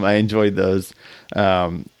 I enjoyed those.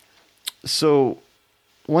 So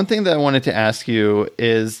one thing that I wanted to ask you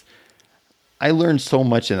is, I learned so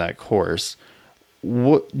much in that course.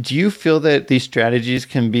 Do you feel that these strategies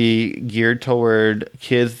can be geared toward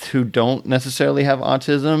kids who don't necessarily have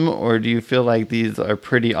autism, or do you feel like these are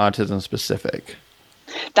pretty autism specific?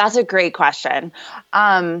 That's a great question.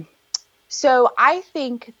 So I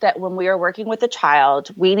think that when we are working with a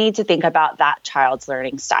child, we need to think about that child's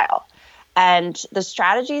learning style. And the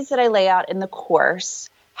strategies that I lay out in the course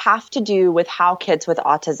have to do with how kids with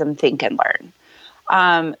autism think and learn.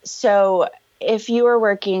 So if you are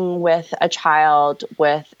working with a child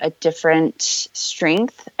with a different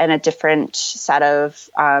strength and a different set of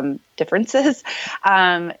differences,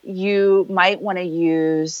 you might want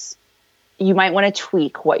to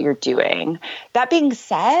tweak what you're doing. That being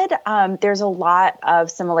said, there's a lot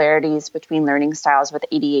of similarities between learning styles with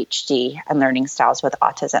ADHD and learning styles with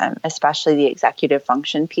autism, especially the executive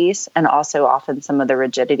function piece and also often some of the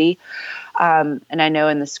rigidity. And I know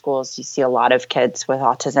in the schools, you see a lot of kids with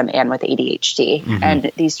autism and with ADHD. Mm-hmm.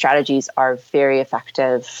 And these strategies are very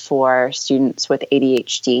effective for students with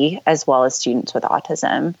ADHD as well as students with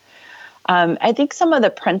autism. I think some of the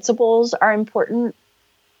principles are important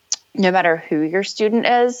no matter who your student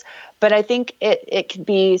is, but I think it could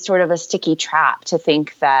be sort of a sticky trap to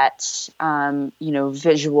think that,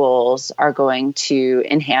 visuals are going to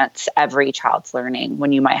enhance every child's learning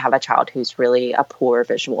when you might have a child who's really a poor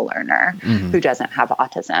visual learner who doesn't have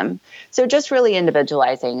autism. So just really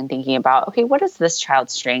individualizing and thinking about, okay, what is this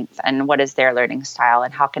child's strength and what is their learning style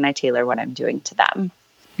and how can I tailor what I'm doing to them?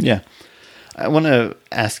 Yeah. I want to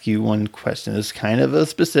ask you one question. It's kind of a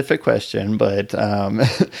specific question, but, and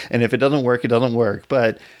if it doesn't work, it doesn't work.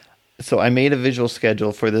 But so I made a visual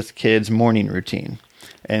schedule for this kid's morning routine.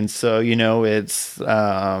 And so, it's get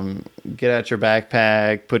out your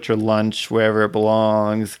backpack, put your lunch wherever it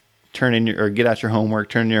belongs, get out your homework,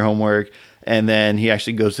 turn in your homework. And then he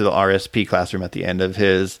actually goes to the RSP classroom at the end of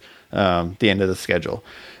the end of the schedule.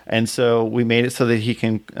 And so we made it so that he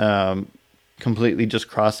can, completely just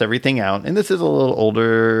cross everything out. And this is a little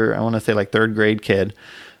older, I want to say like third grade kid.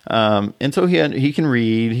 And so he can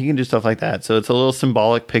read, he can do stuff like that. So it's a little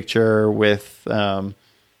symbolic picture with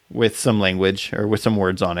some language or with some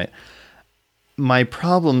words on it. My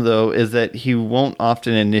problem though, is that he won't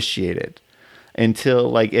often initiate it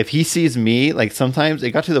until like, if he sees me, like sometimes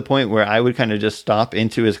it got to the point where I would kind of just stop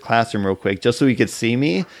into his classroom real quick just so he could see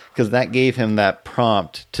me, because that gave him that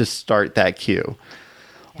prompt to start that cue.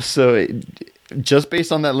 So just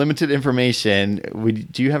based on that limited information,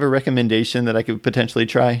 do you have a recommendation that I could potentially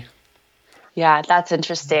try? Yeah, that's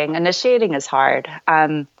interesting. Initiating is hard.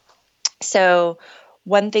 So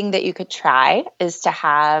one thing that you could try is to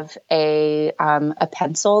have a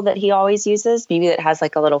pencil that he always uses, maybe that has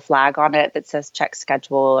like a little flag on it that says check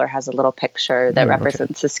schedule or has a little picture that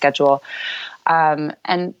represents the schedule.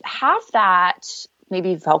 And have that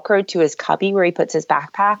maybe Velcroed to his cubby where he puts his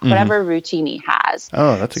backpack, whatever routine he has.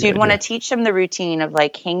 Oh, that's a good So you'd want to idea. teach him the routine of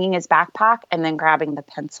like hanging his backpack and then grabbing the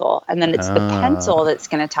pencil. And then it's the pencil that's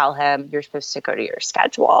going to tell him you're supposed to go to your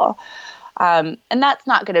schedule. And that's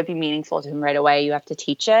not going to be meaningful to him right away. You have to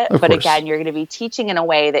teach it. Of but course. Again, you're going to be teaching in a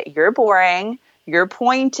way that you're boring, you're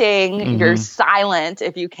pointing, you're silent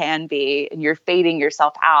if you can be, and you're fading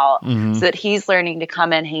yourself out so that he's learning to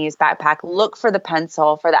come in, hang his backpack, look for the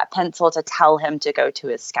pencil, for that pencil to tell him to go to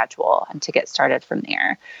his schedule and to get started from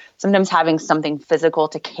there. Sometimes having something physical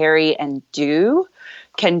to carry and do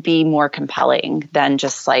can be more compelling than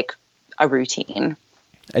just like a routine.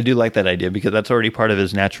 I do like that idea because that's already part of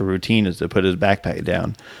his natural routine, is to put his backpack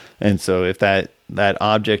down. And so if that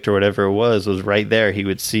object or whatever it was right there, he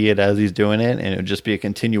would see it as he's doing it, and it would just be a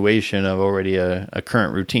continuation of already a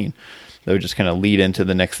current routine that would just kind of lead into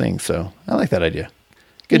the next thing. So I like that idea.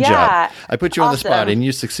 Good job. I put you on the spot and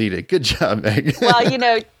you succeeded. Good job, Meg.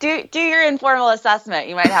 Well, do your informal assessment.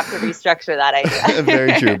 You might have to restructure that idea.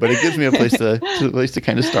 Very true, but it gives me a place to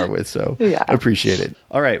kind of start with. So I appreciate it.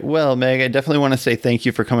 All right. Well, Meg, I definitely want to say thank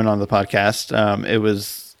you for coming on the podcast. It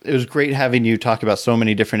was it was great having you talk about so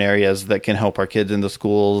many different areas that can help our kids in the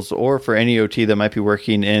schools, or for any OT that might be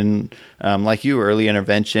working in, like you, early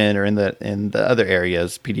intervention, or in the other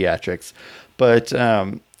areas, pediatrics. But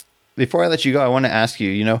before I let you go, I want to ask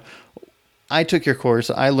you, I took your course.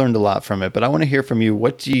 I learned a lot from it, but I want to hear from you.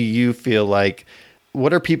 What do you feel like,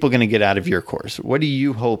 what are people going to get out of your course? What do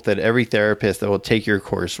you hope that every therapist that will take your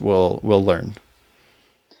course will learn?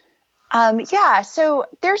 So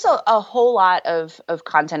there's a whole lot of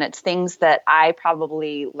content. It's things that I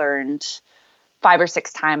probably learned 5 or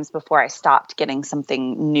 6 times before I stopped getting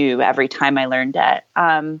something new every time I learned it.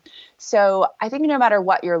 So I think no matter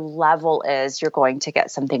what your level is, you're going to get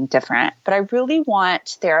something different. But I really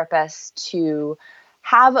want therapists to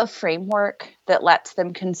have a framework that lets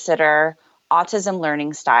them consider autism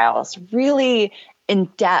learning styles, really in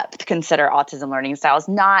depth consider autism learning styles,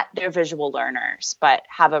 not their visual learners, but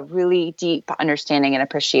have a really deep understanding and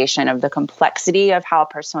appreciation of the complexity of how a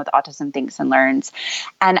person with autism thinks and learns,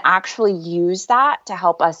 and actually use that to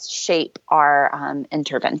help us shape our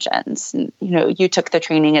interventions. You took the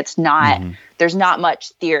training. It's not, there's not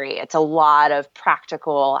much theory. It's a lot of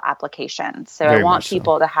practical applications. So I want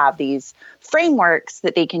people to have these frameworks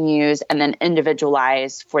that they can use and then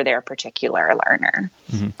individualize for their particular learner.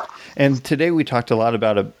 And today we talked a lot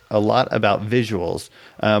about visuals,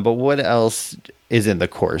 but what else is in the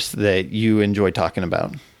course that you enjoy talking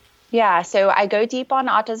about? Yeah, so I go deep on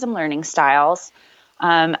autism learning styles.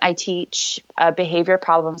 I teach a behavior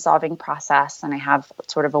problem-solving process, and I have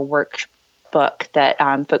sort of a workbook that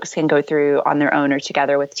folks can go through on their own or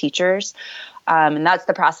together with teachers. And that's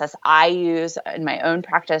the process I use in my own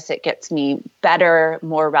practice. It gets me better,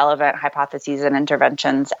 more relevant hypotheses and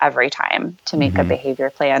interventions every time to make a behavior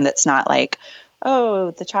plan that's not like,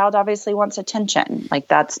 oh, the child obviously wants attention. Like,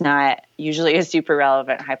 that's not usually a super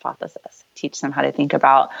relevant hypothesis. Teach them how to think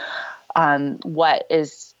about what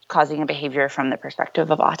is causing a behavior from the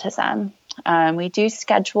perspective of autism. We do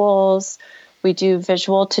schedules. We do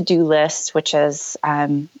visual to-do lists, which is,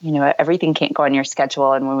 everything can't go on your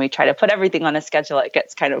schedule. And when we try to put everything on a schedule, it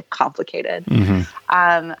gets kind of complicated.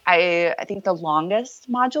 I think the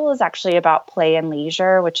longest module is actually about play and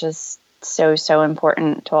leisure, which is so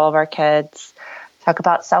important to all of our kids. Talk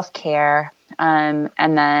about self-care. And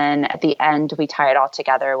then at the end, we tie it all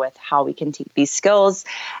together with how we can take these skills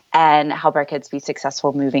and help our kids be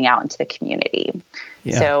successful moving out into the community.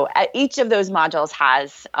 Yeah. So each of those modules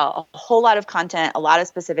has a whole lot of content, a lot of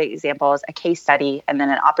specific examples, a case study, and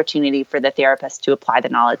then an opportunity for the therapist to apply the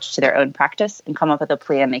knowledge to their own practice and come up with a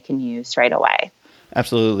plan they can use right away.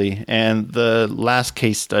 Absolutely. And the last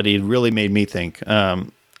case study really made me think.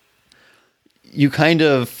 You kind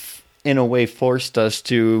of, in a way, forced us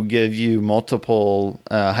to give you multiple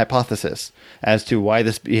hypotheses as to why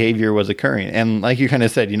this behavior was occurring. And like you kind of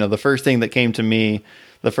said, the first thing that came to me,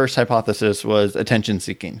 the first hypothesis was attention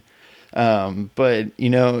seeking. But,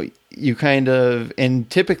 you kind of, and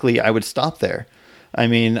typically I would stop there. I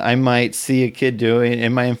mean, I might see a kid doing,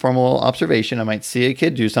 in my informal observation, I might see a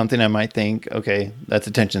kid do something. I might think, okay, that's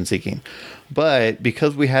attention seeking. But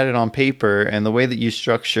because we had it on paper and the way that you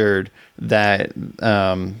structured that,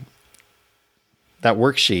 that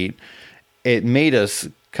worksheet, it made us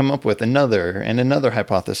come up with another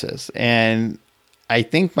hypothesis. And I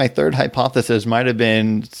think my third hypothesis might have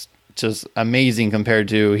been just amazing compared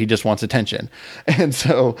to he just wants attention. And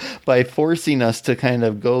so by forcing us to kind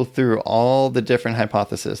of go through all the different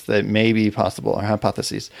hypotheses that may be possible, or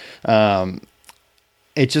hypotheses,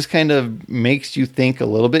 it just kind of makes you think a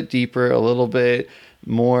little bit deeper, a little bit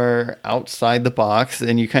more outside the box,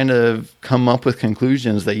 and you kind of come up with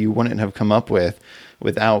conclusions that you wouldn't have come up with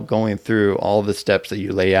without going through all the steps that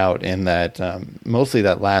you lay out in that, mostly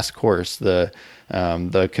that last course, the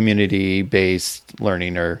community-based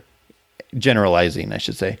learning, or generalizing, I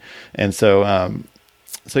should say. And so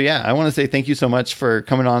yeah, I want to say thank you so much for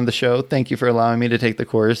coming on the show. Thank you for allowing me to take the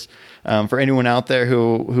course. For anyone out there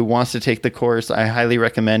who wants to take the course, I highly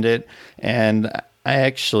recommend it. And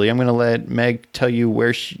I'm going to let Meg tell you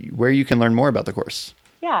where you can learn more about the course.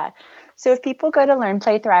 Yeah. So if people go to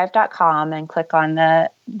learnplaythrive.com and click on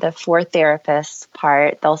the For Therapists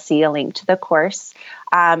part, they'll see a link to the course.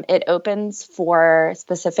 It opens for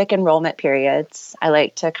specific enrollment periods. I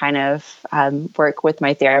like to kind of work with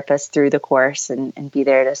my therapists through the course and be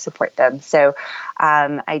there to support them. So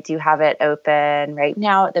I do have it open right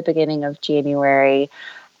now at the beginning of January.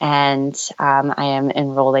 And I am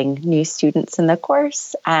enrolling new students in the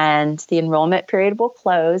course, and the enrollment period will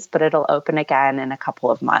close, but it'll open again in a couple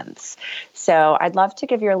of months. So I'd love to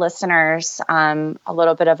give your listeners a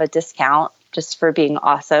little bit of a discount just for being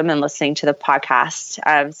awesome and listening to the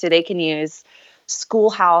podcast. So they can use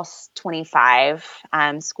Schoolhouse 25,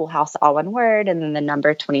 Schoolhouse all one word, and then the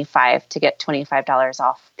number 25 to get $25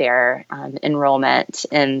 off their enrollment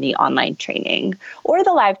in the online training or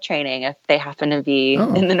the live training if they happen to be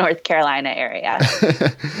in the North Carolina area.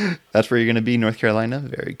 That's where you're going to be, North Carolina?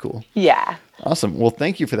 Very cool. Yeah. Awesome. Well,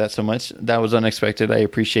 thank you for that so much. That was unexpected. I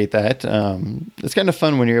appreciate that. It's kind of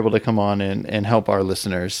fun when you're able to come on and help our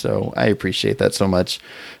listeners. So I appreciate that so much.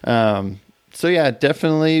 So yeah,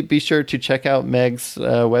 definitely be sure to check out Meg's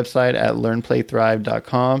website at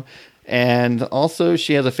learnplaythrive.com. And also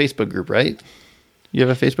she has a Facebook group, right? You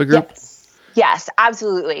have a Facebook group? Yes,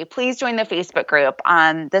 absolutely. Please join the Facebook group.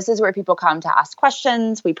 This is where people come to ask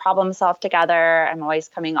questions. We problem solve together. I'm always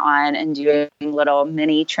coming on and doing little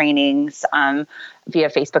mini trainings via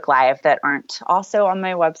Facebook Live that aren't also on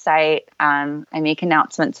my website. I make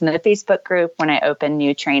announcements in the Facebook group when I open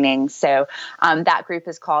new trainings. So that group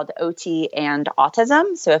is called OT and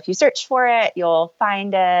Autism. So if you search for it, you'll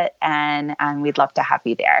find it, and we'd love to have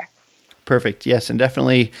you there. Perfect. Yes, and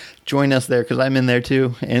definitely join us there because I'm in there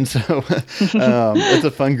too. And so it's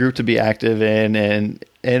a fun group to be active in.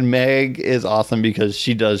 And Meg is awesome because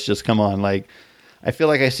she does just come on. Like, I feel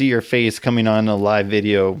like I see your face coming on a live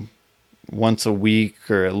video once a week,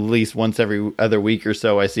 or at least once every other week or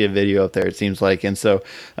so. I see a video up there, it seems like. And so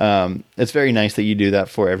it's very nice that you do that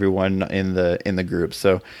for everyone in the group.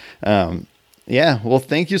 So yeah, well,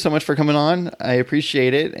 thank you so much for coming on. I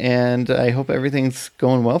appreciate it, and I hope everything's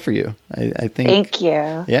going well for you. I think. Thank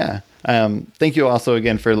you. Yeah. Thank you also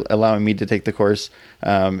again for allowing me to take the course.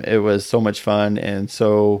 It was so much fun and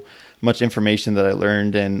so much information that I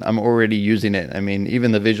learned, and I'm already using it. I mean,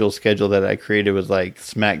 even the visual schedule that I created was like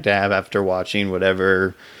smack dab after watching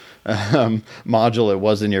whatever module it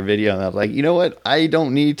was in your video. And I was like, you know what? I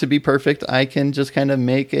don't need to be perfect. I can just kind of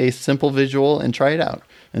make a simple visual and try it out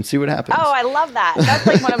and see what happens. Oh, I love that. That's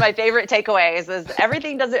like one of my favorite takeaways is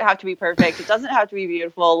everything doesn't have to be perfect. It doesn't have to be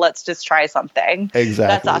beautiful. Let's just try something.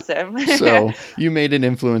 Exactly. That's awesome. So you made an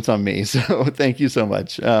influence on me. So thank you so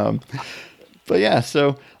much. But yeah,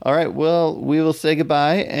 so, all right. Well, we will say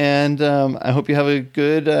goodbye, and I hope you have a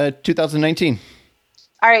good 2019.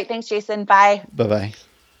 All right. Thanks, Jason. Bye. Bye-bye.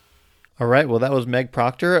 All right. Well, that was Meg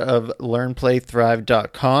Proctor of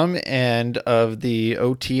LearnPlayThrive.com and of the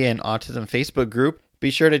OT and Autism Facebook group.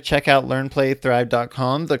 Be sure to check out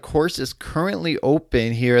LearnPlayThrive.com. The course is currently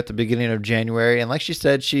open here at the beginning of January. And like she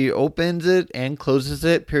said, she opens it and closes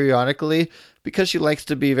it periodically because she likes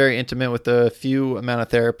to be very intimate with the few amount of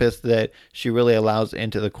therapists that she really allows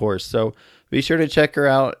into the course. So be sure to check her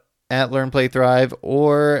out at Learn Play Thrive,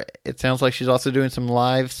 or it sounds like she's also doing some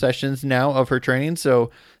live sessions now of her training.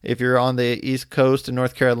 So if you're on the East Coast in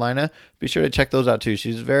North Carolina, be sure to check those out too.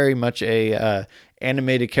 She's very much a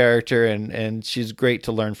animated character, and she's great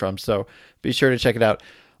to learn from. So be sure to check it out.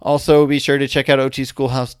 Also, be sure to check out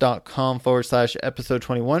otschoolhouse.com/episode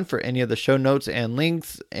 21 for any of the show notes and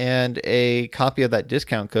links and a copy of that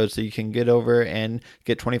discount code so you can get over and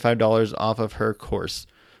get $25 off of her course.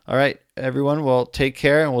 All right, everyone. Well, take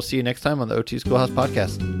care, and we'll see you next time on the OT Schoolhouse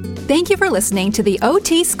Podcast. Thank you for listening to the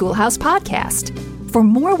OT Schoolhouse Podcast. For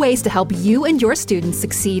more ways to help you and your students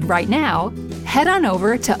succeed right now, head on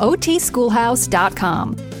over to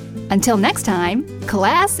otschoolhouse.com. Until next time,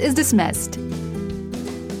 class is dismissed.